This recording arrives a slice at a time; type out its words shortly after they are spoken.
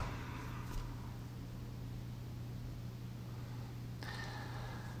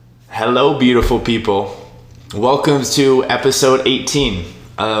Hello, beautiful people. Welcome to episode 18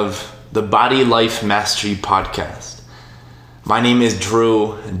 of the Body Life Mastery Podcast. My name is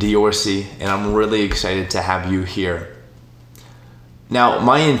Drew Diorsi, and I'm really excited to have you here. Now,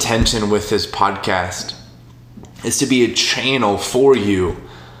 my intention with this podcast is to be a channel for you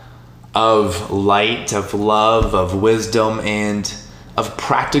of light, of love, of wisdom, and of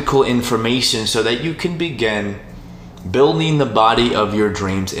practical information so that you can begin building the body of your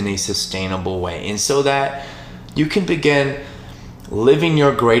dreams in a sustainable way, and so that you can begin living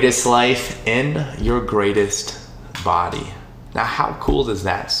your greatest life in your greatest body. Now, how cool does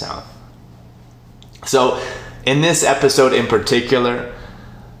that sound? So, in this episode in particular,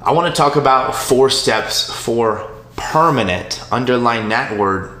 I want to talk about 4 steps for permanent, underline that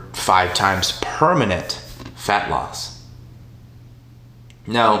word 5 times, permanent fat loss.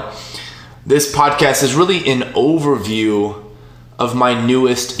 Now, this podcast is really an overview of my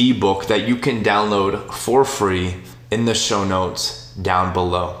newest ebook that you can download for free in the show notes down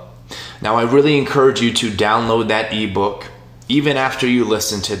below. Now, I really encourage you to download that ebook even after you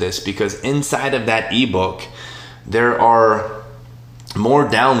listen to this, because inside of that ebook, there are more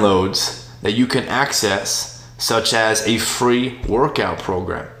downloads that you can access, such as a free workout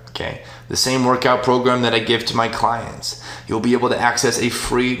program. Okay, the same workout program that I give to my clients. You'll be able to access a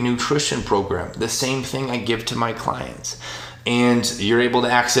free nutrition program, the same thing I give to my clients. And you're able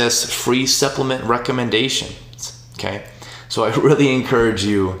to access free supplement recommendations, okay? So I really encourage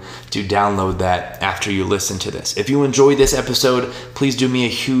you to download that after you listen to this. If you enjoyed this episode, please do me a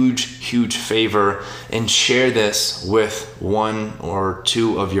huge favor and share this with 1 or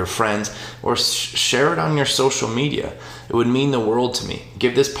 2 of your friends, or share it on your social media. It would mean the world to me.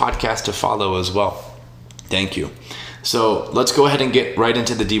 Give this podcast a follow as well. Thank you. So let's go ahead and get right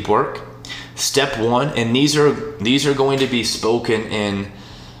into the deep work. Step 1, and these are going to be spoken in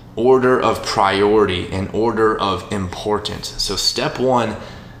order of priority, in order of importance. So step 1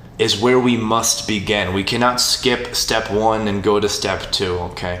 is where we must begin. We cannot skip step 1 and go to step 2,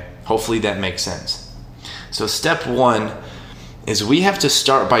 okay? Hopefully that makes sense. So step 1 is we have to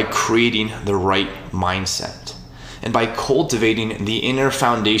start by creating the right mindset and by cultivating the inner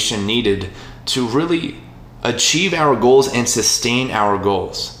foundation needed to really achieve our goals and sustain our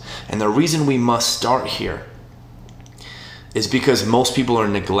goals. And the reason we must start here is because most people are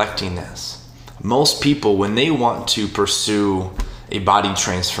neglecting this. Most people, when they want to pursue a body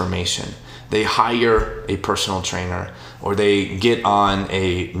transformation, they hire a personal trainer or they get on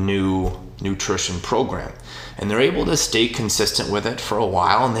a new nutrition program, and they're able to stay consistent with it for a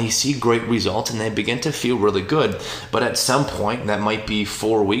while, and they see great results and they begin to feel really good. But at some point, that might be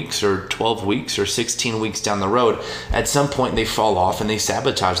 4 weeks or 12 weeks or 16 weeks down the road, at some point they fall off and they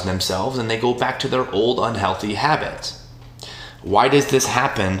sabotage themselves and they go back to their old unhealthy habits. Why does this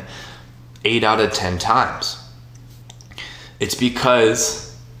happen 8 out of 10 times? It's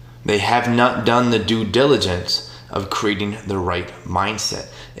because they have not done the due diligence of creating the right mindset.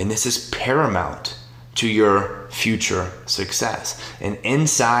 And this is paramount to your future success. And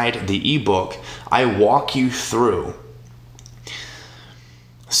inside the ebook, I walk you through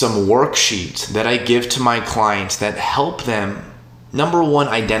some worksheets that I give to my clients that help them, number 1,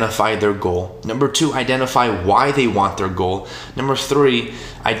 identify their goal. Number 2, identify why they want their goal. Number 3,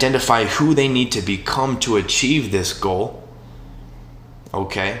 identify who they need to become to achieve this goal.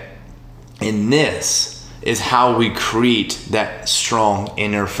 Okay? And this is how we create that strong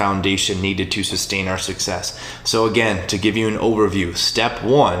inner foundation needed to sustain our success. So again, to give you an overview, step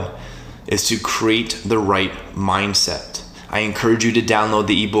 1 is to create the right mindset. I encourage you to download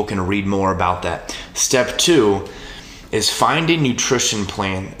the ebook and read more about that. Step 2 is find a nutrition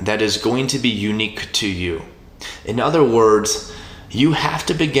plan that is going to be unique to you. In other words, you have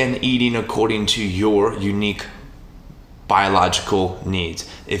to begin eating according to your unique biological needs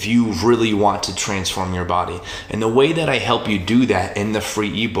if you really want to transform your body. And the way that I help you do that in the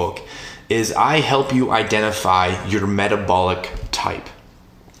free ebook is I help you identify your metabolic type.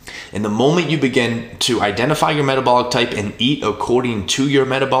 And the moment you begin to identify your metabolic type and eat according to your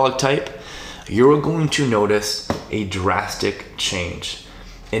metabolic type, you're going to notice a drastic change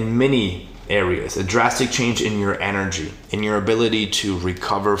in many areas, a drastic change in your energy, in your ability to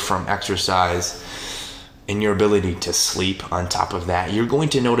recover from exercise, in your ability to sleep. On top of that, you're going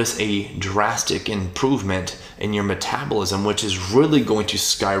to notice a drastic improvement in your metabolism, which is really going to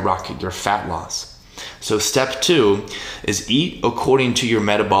skyrocket your fat loss. So step 2 is eat according to your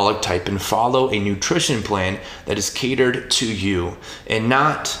metabolic type and follow a nutrition plan that is catered to you, and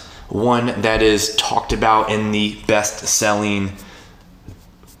not one that is talked about in the best-selling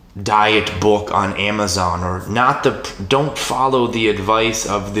diet book on Amazon, or don't follow the advice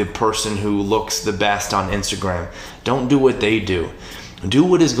of the person who looks the best on Instagram. Don't do what they do. Do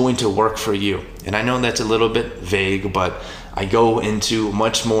what is going to work for you. And I know that's a little bit vague, but I go into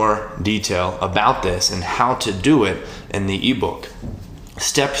much more detail about this and how to do it in the ebook.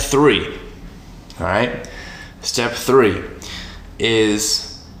 Step 3, all right? Step 3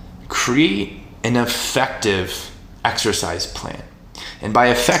 is create an effective exercise plan. And by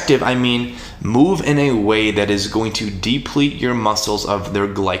effective, I mean move in a way that is going to deplete your muscles of their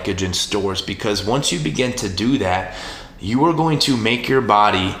glycogen stores, because once you begin to do that, you are going to make your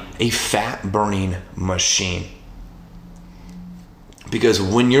body a fat burning machine. Because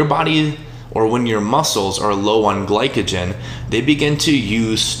when your body or when your muscles are low on glycogen, they begin to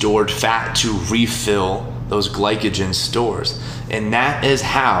use stored fat to refill those glycogen stores. And that is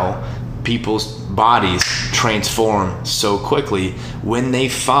how people's bodies transform so quickly when they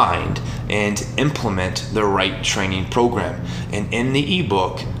find and implement the right training program. And in the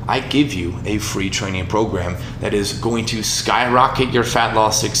ebook, I give you a free training program that is going to skyrocket your fat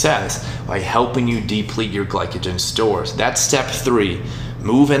loss success by helping you deplete your glycogen stores. That's step 3.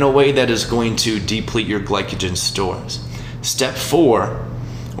 Move in a way that is going to deplete your glycogen stores. Step 4,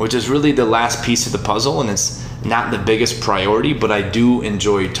 which is really the last piece of the puzzle, and it's not the biggest priority, but I do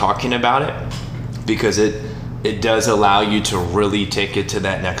enjoy talking about it because it does allow you to really take it to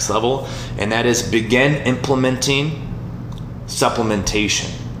that next level, and that is begin implementing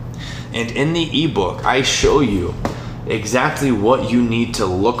supplementation. And in the ebook, I show you exactly what you need to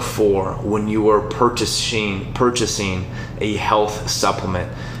look for when you are purchasing a health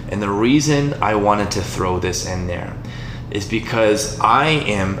supplement. And the reason I wanted to throw this in there is because I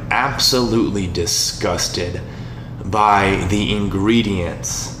am absolutely disgusted by the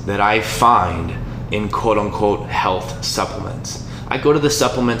ingredients that I find in quote unquote health supplements. I go to the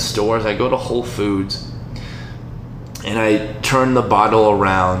supplement stores, I go to Whole Foods, and I turn the bottle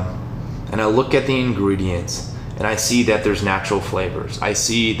around and I look at the ingredients and I see that there's natural flavors. I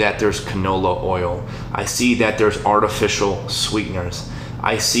see that there's canola oil. I see that there's artificial sweeteners.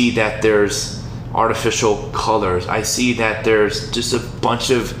 I see that there's artificial colors. I see that there's just a bunch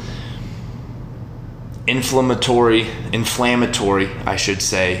of inflammatory, I should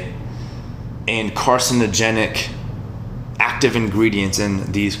say, and carcinogenic active ingredients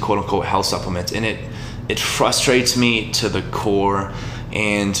in these quote-unquote health supplements. And it frustrates me to the core.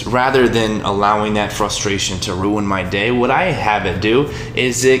 And rather than allowing that frustration to ruin my day, what I have it do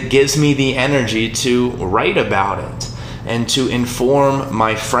is it gives me the energy to write about it and to inform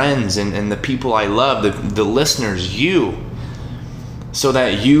my friends and the people I love, the listeners, you, so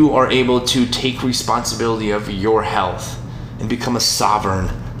that you are able to take responsibility of your health and become a sovereign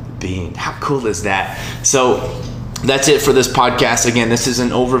being. How cool is that? So that's it for this podcast. Again, this is an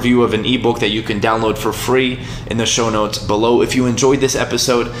overview of an ebook that you can download for free in the show notes below. If you enjoyed this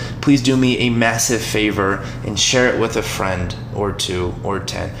episode, please do me a massive favor and share it with a friend or 2 or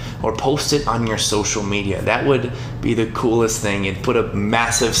 10, or post it on your social media. That would be the coolest thing. It'd put a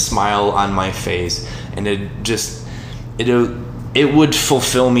massive smile on my face, and it would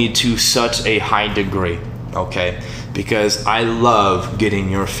fulfill me to such a high degree, okay? Because I love getting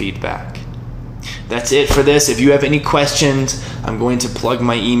your feedback. That's it for this. If you have any questions, I'm going to plug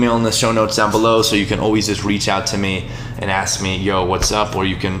my email in the show notes down below, so you can always just reach out to me and ask me, yo, what's up? Or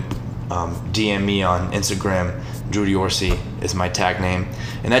you can DM me on Instagram. Drew Diorsi is my tag name.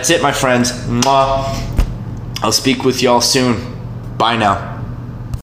 And that's it, my friends. Mwah. I'll speak with y'all soon. Bye now.